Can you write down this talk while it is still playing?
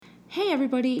Hey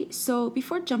everybody, so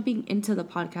before jumping into the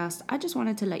podcast, I just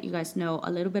wanted to let you guys know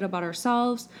a little bit about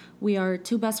ourselves. We are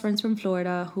two best friends from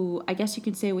Florida who I guess you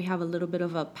can say we have a little bit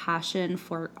of a passion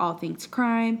for all things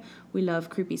crime. We love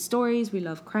creepy stories, we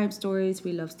love crime stories,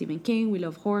 we love Stephen King, we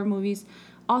love horror movies.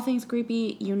 All things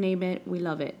creepy, you name it, we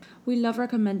love it. We love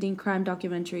recommending crime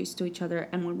documentaries to each other,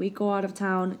 and when we go out of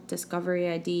town, Discovery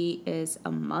ID is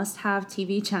a must-have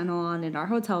TV channel on in our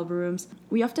hotel rooms.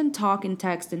 We often talk and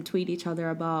text and tweet each other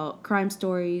about crime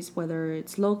stories, whether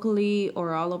it's locally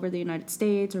or all over the United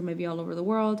States or maybe all over the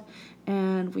world.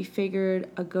 And we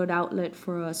figured a good outlet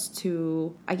for us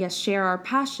to, I guess, share our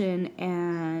passion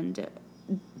and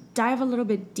dive a little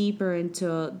bit deeper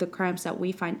into the crimes that we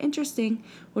find interesting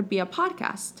would be a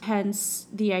podcast. Hence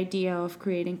the idea of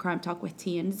creating Crime Talk with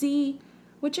T and Z,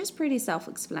 which is pretty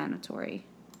self-explanatory.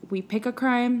 We pick a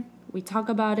crime, we talk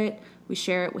about it, we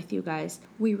share it with you guys.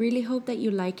 We really hope that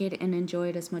you like it and enjoy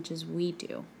it as much as we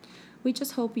do. We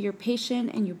just hope you're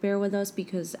patient and you bear with us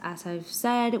because, as I've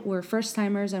said, we're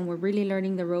first-timers and we're really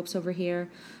learning the ropes over here.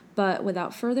 But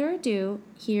without further ado,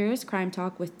 here's Crime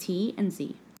Talk with T and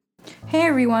Z. Hey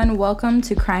everyone, welcome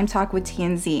to Crime Talk with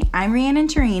TNZ. I'm Rhiannon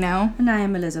Torino. And I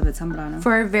am Elizabeth Zambrano.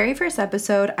 For our very first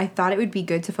episode, I thought it would be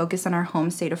good to focus on our home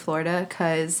state of Florida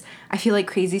because I feel like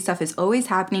crazy stuff is always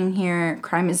happening here.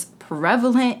 Crime is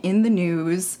prevalent in the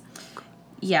news.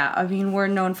 Yeah, I mean, we're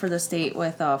known for the state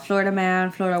with Florida man,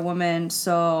 Florida woman,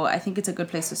 so I think it's a good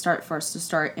place to start for us to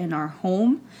start in our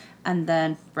home and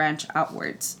then branch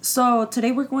outwards. So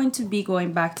today we're going to be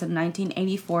going back to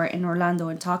 1984 in Orlando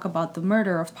and talk about the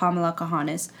murder of Pamela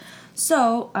Cajones.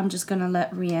 So I'm just going to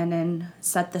let Rhiannon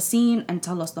set the scene and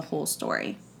tell us the whole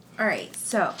story. All right,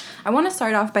 so I want to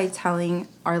start off by telling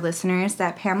our listeners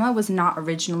that Pamela was not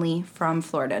originally from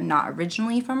Florida, not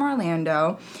originally from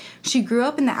Orlando. She grew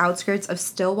up in the outskirts of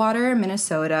Stillwater,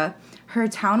 Minnesota. Her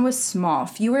town was small,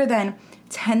 fewer than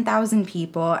 10,000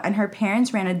 people, and her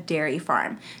parents ran a dairy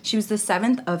farm. She was the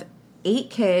seventh of 8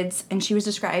 kids, and she was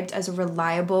described as a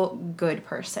reliable, good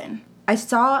person. I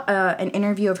saw an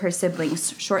interview of her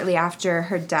siblings shortly after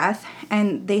her death,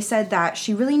 and they said that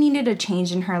she really needed a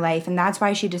change in her life, and that's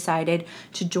why she decided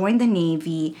to join the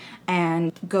Navy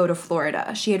and go to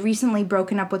Florida. She had recently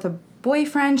broken up with a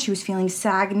boyfriend, she was feeling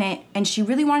stagnant, and she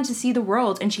really wanted to see the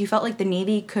world, and she felt like the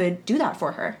Navy could do that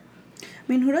for her.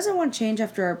 I mean, who doesn't want change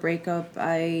after a breakup?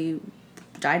 I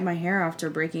dyed my hair after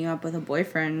breaking up with a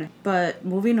boyfriend, but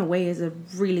moving away is a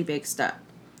really big step.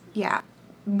 Yeah.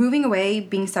 Moving away,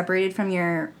 being separated from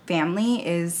your family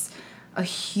is a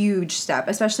huge step,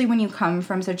 especially when you come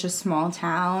from such a small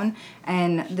town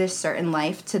and this certain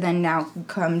life to then now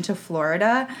come to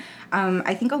Florida.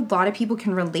 I think a lot of people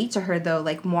can relate to her, though,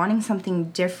 like wanting something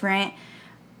different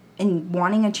and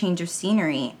wanting a change of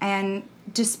scenery. And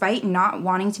despite not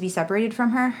wanting to be separated from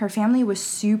her, her family was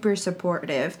super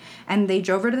supportive, and they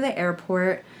drove her to the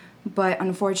airport. But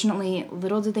unfortunately,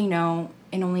 little did they know,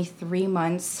 in only 3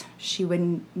 months, she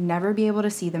would never be able to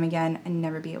see them again and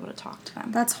never be able to talk to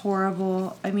them. That's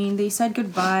horrible. I mean, they said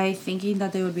goodbye thinking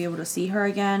that they would be able to see her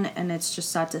again, and it's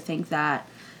just sad to think that,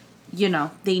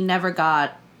 they never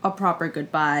got a proper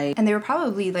goodbye. And they were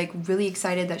probably, really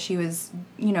excited that she was,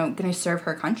 going to serve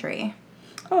her country.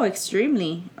 Oh,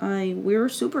 extremely. We were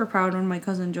super proud when my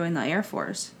cousin joined the Air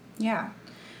Force. Yeah.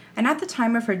 And at the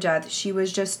time of her death, she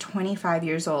was just 25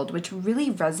 years old, which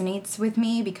really resonates with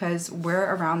me because we're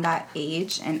around that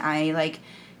age, and I,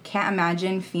 can't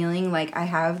imagine feeling like I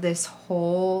have this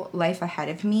whole life ahead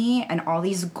of me and all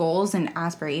these goals and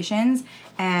aspirations,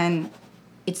 and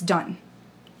it's done.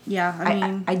 Yeah, I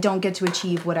mean... I don't get to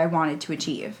achieve what I wanted to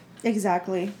achieve.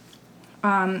 Exactly.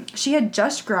 She had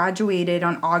just graduated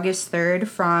on August 3rd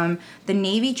from the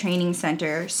Navy Training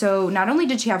Center. So not only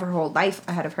did she have her whole life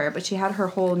ahead of her, but she had her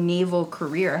whole naval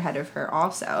career ahead of her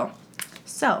also.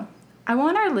 So I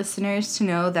want our listeners to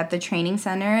know that the training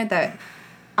center that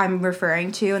I'm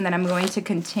referring to and that I'm going to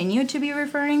continue to be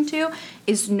referring to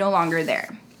is no longer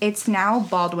there. It's now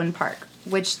Baldwin Park,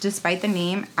 which despite the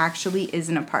name actually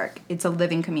isn't a park. It's a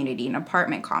living community, an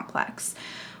apartment complex.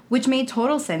 Which made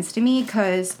total sense to me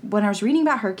because when I was reading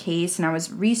about her case and I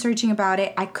was researching about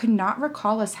it, I could not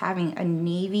recall us having a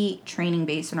Navy training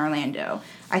base in Orlando.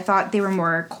 I thought they were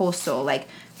more coastal, like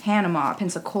Panama,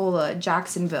 Pensacola,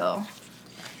 Jacksonville.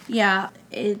 Yeah,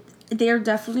 they're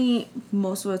definitely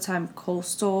most of the time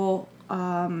coastal.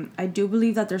 I do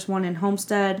believe that there's one in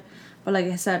Homestead, but like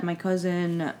I said, my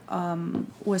cousin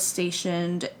was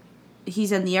stationed.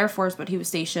 He's in the Air Force, but he was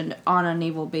stationed on a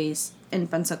naval base in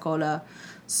Pensacola.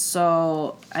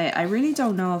 So I really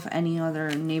don't know of any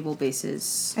other naval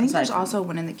bases. I think there's also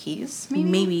one in the Keys, maybe?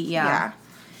 Maybe, yeah.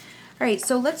 All right,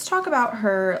 so let's talk about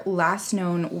her last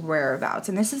known whereabouts.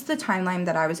 And this is the timeline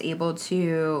that I was able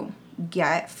to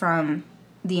get from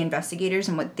the investigators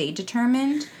and what they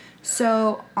determined.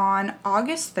 So on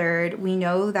August 3rd, we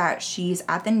know that she's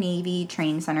at the Navy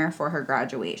Training Center for her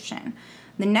graduation.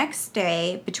 The next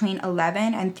day, between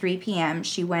 11 and 3 p.m.,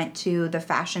 she went to the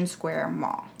Fashion Square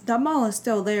Mall. That mall is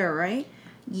still there, right?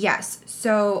 Yes.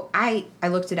 So I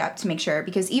looked it up to make sure,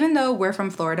 because even though we're from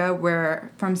Florida,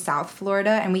 we're from South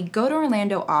Florida, and we go to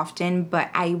Orlando often, but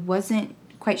I wasn't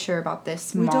quite sure about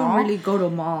this mall. We don't really go to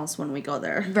malls when we go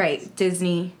there. Right.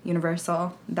 Disney,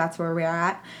 Universal, that's where we're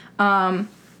at.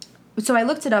 So I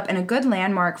looked it up, and a good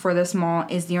landmark for this mall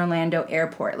is the Orlando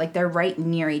airport. Like, they're right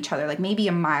near each other, like maybe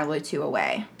a mile or two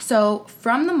away. So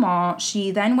from the mall,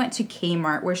 she then went to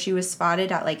Kmart, where she was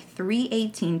spotted at like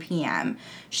 3:18 p.m.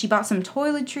 She bought some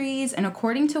toiletries, and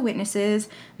according to witnesses,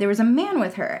 there was a man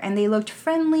with her, and they looked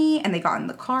friendly, and they got in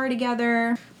the car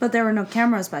together. But there were no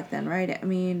cameras back then, right? I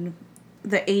mean,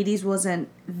 the 80s wasn't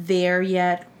there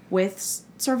yet with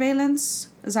surveillance.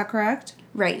 Is that correct?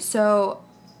 Right. So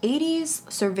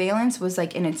 80s surveillance was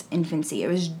like in its infancy. It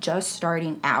was just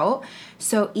starting out.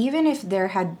 So even if there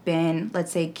had been,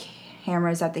 let's say,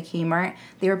 cameras at the Kmart,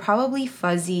 they were probably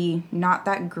fuzzy, not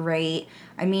that great.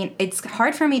 I mean, it's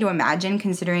hard for me to imagine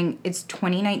considering it's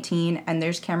 2019 and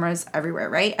there's cameras everywhere,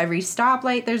 right? Every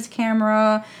stoplight there's a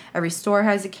camera, every store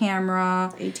has a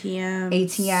camera,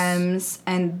 ATMs,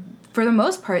 and for the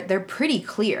most part, they're pretty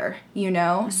clear, you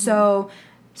know? Mm-hmm. So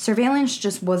surveillance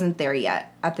just wasn't there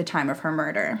yet at the time of her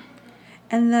murder.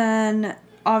 And then,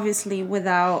 obviously,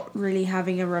 without really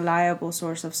having a reliable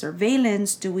source of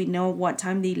surveillance, do we know what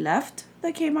time they left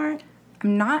the Kmart?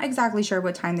 I'm not exactly sure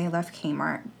what time they left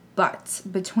Kmart, but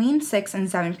between 6 and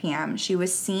 7 p.m., she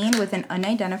was seen with an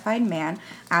unidentified man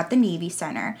at the Navy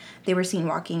Center. They were seen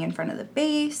walking in front of the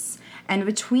base, and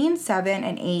between 7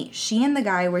 and 8, she and the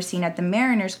guy were seen at the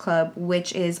Mariners Club,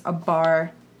 which is a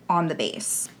bar on the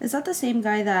base. Is that the same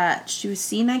guy that she was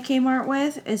seen at Kmart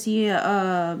with? Is he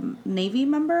a Navy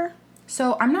member?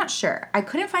 So I'm not sure. I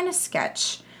couldn't find a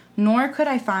sketch, nor could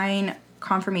I find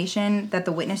confirmation that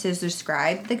the witnesses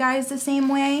described the guys the same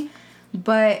way.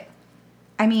 But,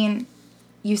 I mean,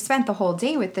 you spent the whole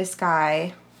day with this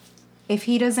guy. If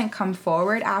he doesn't come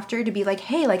forward after to be like,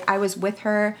 hey, like, I was with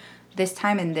her this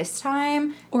time and this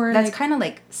time, or that's like, kind of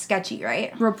like sketchy,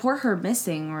 right? Report her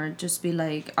missing, or just be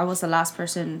like, I was the last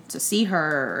person to see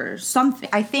her, or something.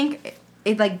 I think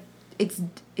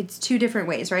it's two different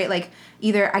ways, right? Like,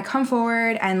 either I come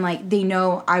forward and like they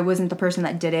know I wasn't the person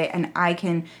that did it and I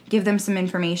can give them some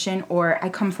information, or I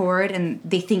come forward and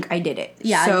they think I did it.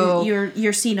 Yeah, so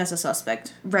you're seen as a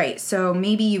suspect. Right. So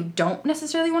maybe you don't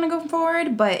necessarily want to go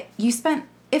forward, but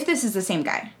if this is the same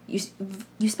guy,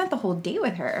 you spent the whole day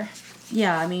with her.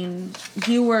 Yeah, I mean,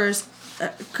 viewers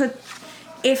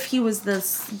if he was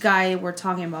this guy we're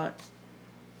talking about,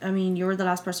 I mean, you're the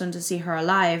last person to see her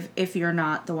alive if you're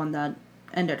not the one that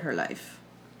ended her life.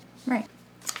 Right.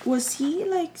 Was he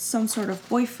like some sort of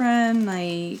boyfriend?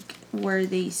 Like, were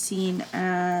they seen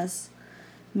as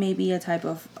maybe a type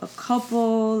of a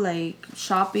couple? Like,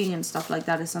 shopping and stuff like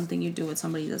that is something you do with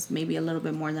somebody that's maybe a little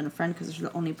bit more than a friend, because they're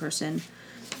the only person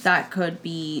that could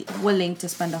be willing to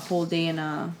spend a whole day in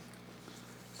a...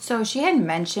 So she had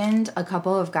mentioned a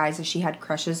couple of guys that she had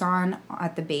crushes on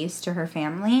at the base to her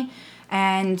family,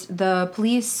 and the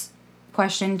police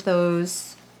questioned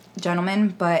those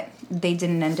gentlemen, but they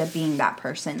didn't end up being that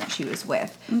person that she was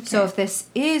with. Okay. So if this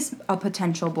is a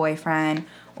potential boyfriend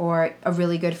or a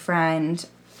really good friend,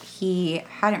 he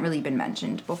hadn't really been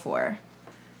mentioned before.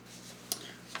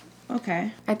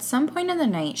 Okay. At some point in the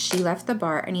night, she left the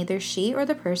bar, and either she or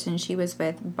the person she was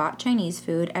with bought Chinese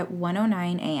food at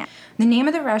 1:09 a.m. The name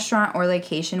of the restaurant or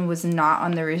location was not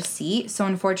on the receipt, so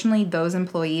unfortunately those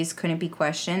employees couldn't be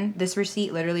questioned. This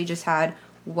receipt literally just had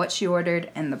what she ordered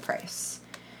and the price.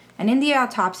 And in the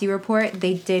autopsy report,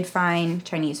 they did find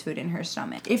Chinese food in her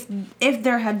stomach. If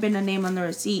there had been a name on the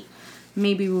receipt,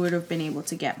 maybe we would have been able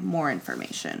to get more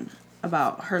information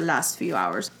about her last few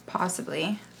hours.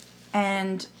 Possibly.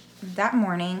 And that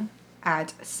morning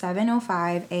at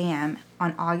 7:05 a.m.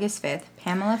 on August 5th,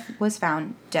 Pamela was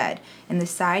found dead in the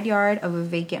side yard of a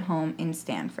vacant home in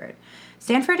Stanford.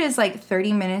 Stanford is like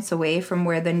 30 minutes away from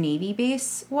where the Navy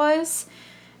base was,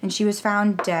 and she was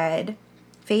found dead,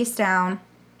 face down,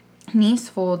 knees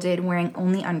folded, wearing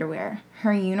only underwear.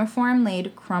 Her uniform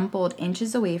laid crumpled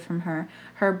inches away from her.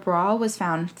 Her bra was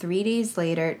found 3 days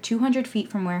later, 200 feet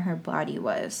from where her body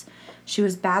was. She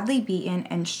was badly beaten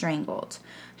and strangled.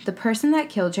 The person that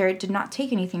killed her did not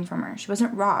take anything from her. She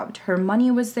wasn't robbed. Her money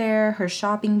was there, her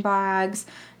shopping bags,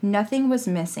 nothing was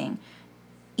missing.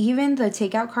 even the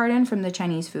takeout carton from the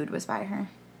Chinese food was by her.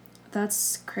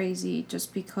 That's crazy,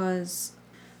 just because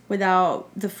without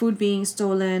the food being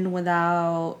stolen,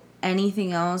 without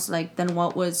anything else, like, then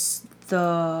what was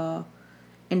the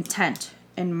intent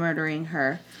in murdering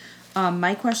her?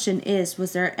 My question is,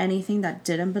 was there anything that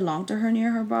didn't belong to her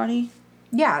near her body?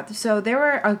 Yeah, so there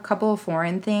were a couple of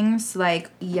foreign things,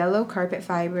 like yellow carpet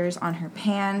fibers on her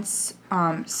pants,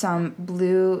 some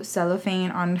blue cellophane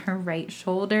on her right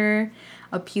shoulder,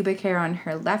 a pubic hair on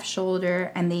her left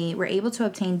shoulder, and they were able to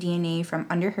obtain DNA from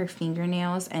under her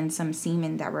fingernails and some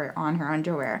semen that were on her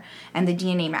underwear, and the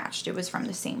DNA matched. It was from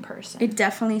the same person. It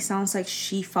definitely sounds like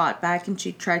she fought back and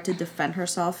she tried to defend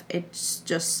herself. It's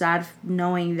just sad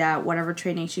knowing that whatever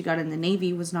training she got in the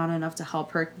Navy was not enough to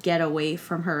help her get away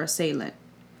from her assailant.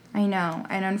 I know,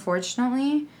 and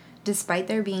unfortunately, despite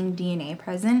there being DNA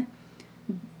present,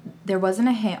 there wasn't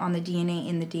a hit on the DNA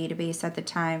in the database at the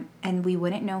time, and we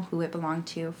wouldn't know who it belonged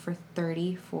to for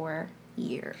 34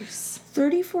 years.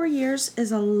 34 years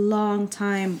is a long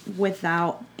time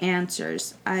without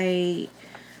answers. I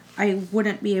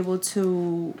wouldn't be able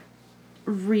to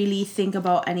really think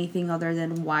about anything other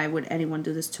than, why would anyone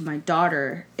do this to my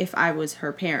daughter if I was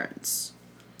her parents?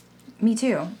 Me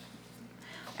too.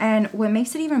 And what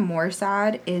makes it even more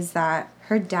sad is that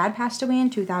her dad passed away in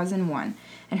 2001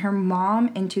 and her mom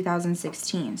in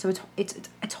 2016. So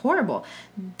it's horrible.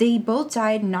 They both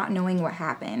died not knowing what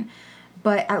happened.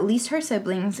 But at least her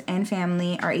siblings and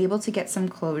family are able to get some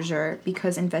closure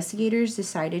because investigators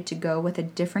decided to go with a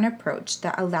different approach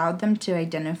that allowed them to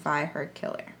identify her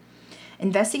killer.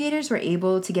 Investigators were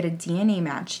able to get a DNA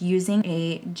match using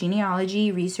a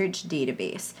genealogy research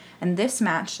database, and this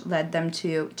match led them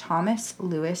to Thomas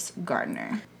Lewis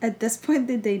Gardner. At this point,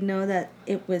 did they know that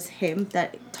it was him,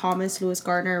 that Thomas Lewis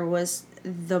Gardner was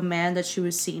the man that she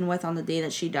was seen with on the day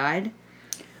that she died?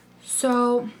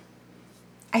 So,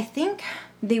 I think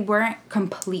they weren't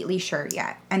completely sure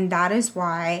yet, and that is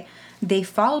why they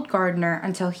followed Gardner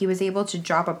until he was able to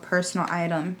drop a personal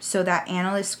item so that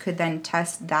analysts could then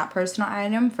test that personal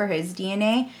item for his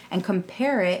DNA and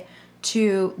compare it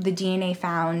to the DNA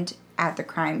found at the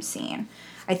crime scene.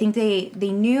 I think they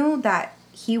knew that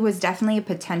he was definitely a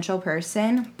potential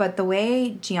person, but the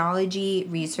way genealogy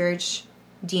research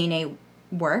DNA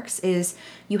works is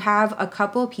you have a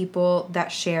couple people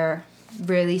that share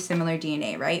really similar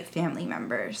DNA, right? Family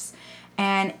members.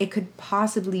 And it could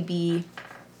possibly be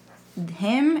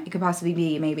him, it could possibly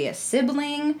be maybe a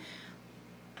sibling.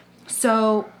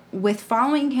 So with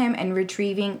following him and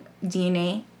retrieving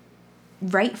DNA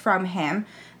right from him,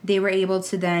 they were able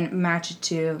to then match it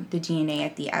to the DNA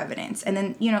at the evidence. And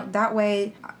then, that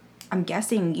way, I'm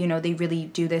guessing, they really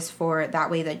do this for that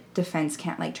way the defense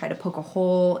can't try to poke a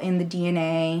hole in the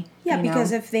DNA. Yeah,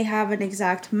 because if they have an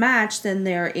exact match, then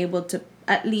they're able to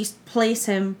at least place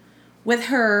him with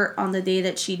her on the day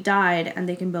that she died, and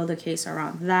they can build a case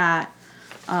around that.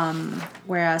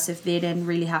 Whereas if they didn't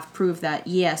really have proof that,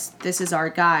 yes, this is our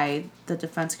guy, the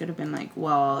defense could have been like,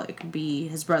 well, it could be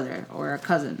his brother or a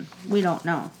cousin. We don't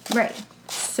know. Right.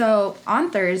 So on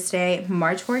Thursday,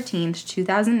 March 14th,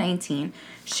 2019,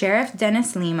 Sheriff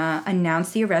Dennis Lima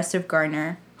announced the arrest of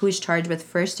Gardner, who is charged with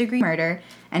first-degree murder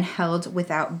and held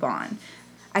without bond.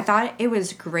 I thought it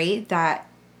was great that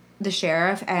the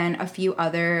sheriff and a few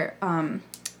other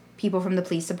people from the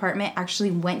police department actually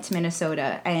went to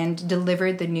Minnesota and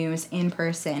delivered the news in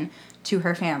person to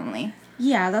her family.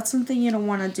 Yeah, that's something you don't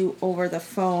want to do over the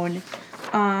phone.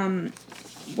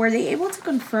 Were they able to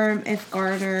confirm if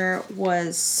Gardner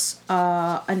was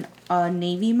a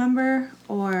Navy member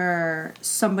or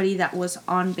somebody that was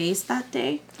on base that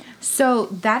day? So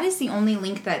that is the only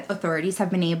link that authorities have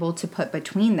been able to put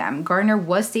between them. Gardner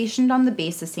was stationed on the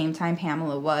base the same time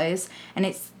Pamela was, and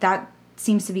that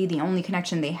seems to be the only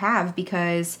connection they have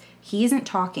because he isn't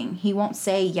talking. He won't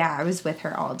say, yeah, I was with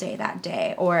her all day that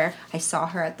day, or I saw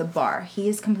her at the bar. He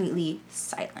is completely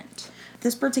silent.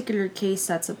 This particular case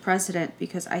sets a precedent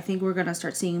because I think we're going to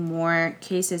start seeing more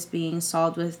cases being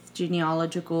solved with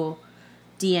genealogical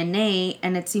DNA,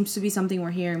 and it seems to be something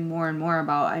we're hearing more and more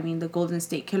about. I mean, the Golden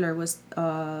State Killer was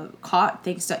caught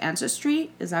thanks to Ancestry.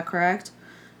 Is that correct?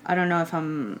 I don't know if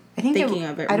I'm thinking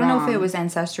of it wrong. I don't know if it was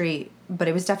Ancestry, but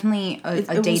it was definitely a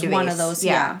database. It was one of those,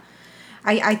 yeah.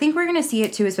 I think we're going to see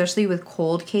it too, especially with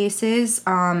cold cases,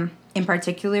 in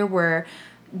particular where,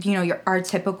 our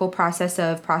typical process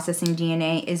of processing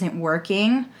DNA isn't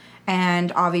working.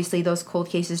 And obviously those cold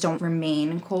cases don't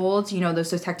remain cold.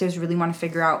 Those detectives really want to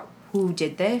figure out who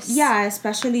did this. Yeah,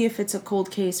 especially if it's a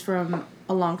cold case from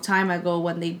a long time ago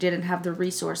when they didn't have the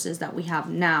resources that we have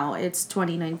now. It's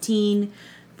 2019.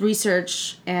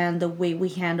 Research and the way we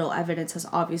handle evidence has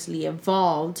obviously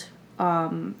evolved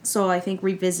So I think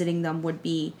revisiting them would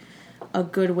be a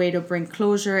good way to bring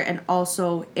closure, and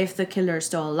also if the killer is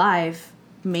still alive,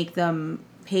 make them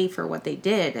pay for what they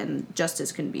did and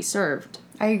justice can be served.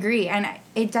 I agree. And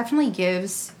it definitely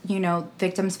gives,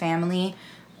 victims' family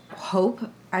hope.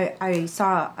 I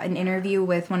saw an interview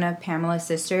with one of Pamela's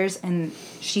sisters, and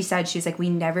she's like, we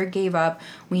never gave up.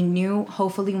 We knew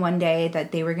hopefully one day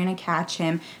that they were going to catch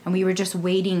him, and we were just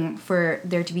waiting for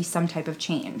there to be some type of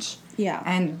change. Yeah.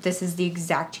 And this is the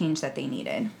exact change that they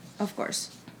needed. Of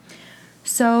course.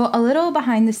 So a little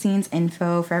behind the scenes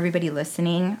info for everybody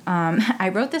listening. I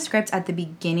wrote the script at the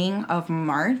beginning of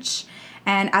March,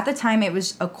 and at the time it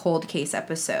was a cold case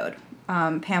episode.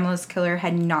 Pamela's killer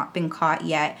had not been caught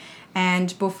yet.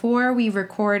 And before we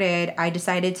recorded, I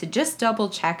decided to just double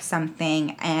check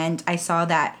something, and I saw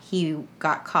that he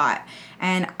got caught.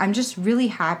 And I'm just really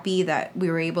happy that we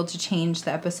were able to change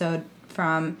the episode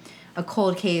from a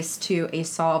cold case to a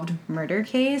solved murder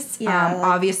case. Yeah,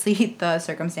 obviously, the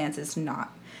circumstance is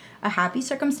not a happy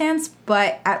circumstance,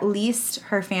 but at least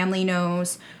her family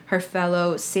knows, her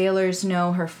fellow sailors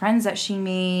know, her friends that she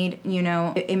made,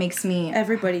 it makes me...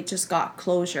 Everybody just got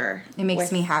closure. It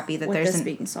makes me happy that there's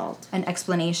being solved. An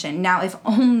explanation. Now, if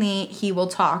only he will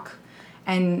talk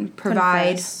and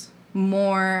provide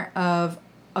more of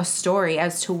a story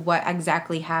as to what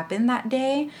exactly happened that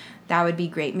day, that would be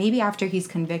great. Maybe after he's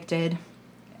convicted.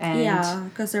 Yeah,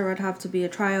 because there would have to be a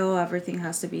trial. Everything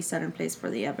has to be set in place for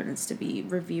the evidence to be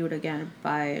reviewed again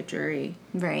by a jury.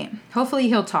 Right. Hopefully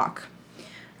he'll talk.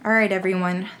 All right,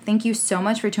 everyone. Thank you so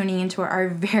much for tuning into our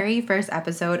very first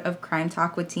episode of Crime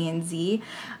Talk with TNZ.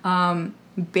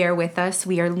 Bear with us.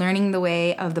 We are learning the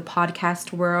way of the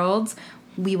podcast world.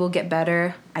 We will get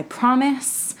better. I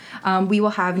promise. We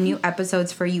will have new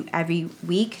episodes for you every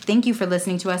week. Thank you for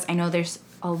listening to us. I know there's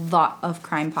a lot of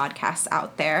crime podcasts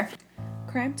out there.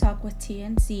 Crime Talk with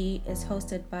TNZ is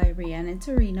hosted by Rhiannon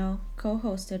Torino,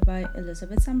 co-hosted by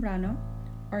Elizabeth Zambrano.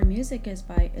 Our music is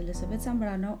by Elizabeth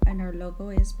Zambrano, and our logo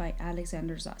is by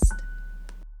Alexander Zust.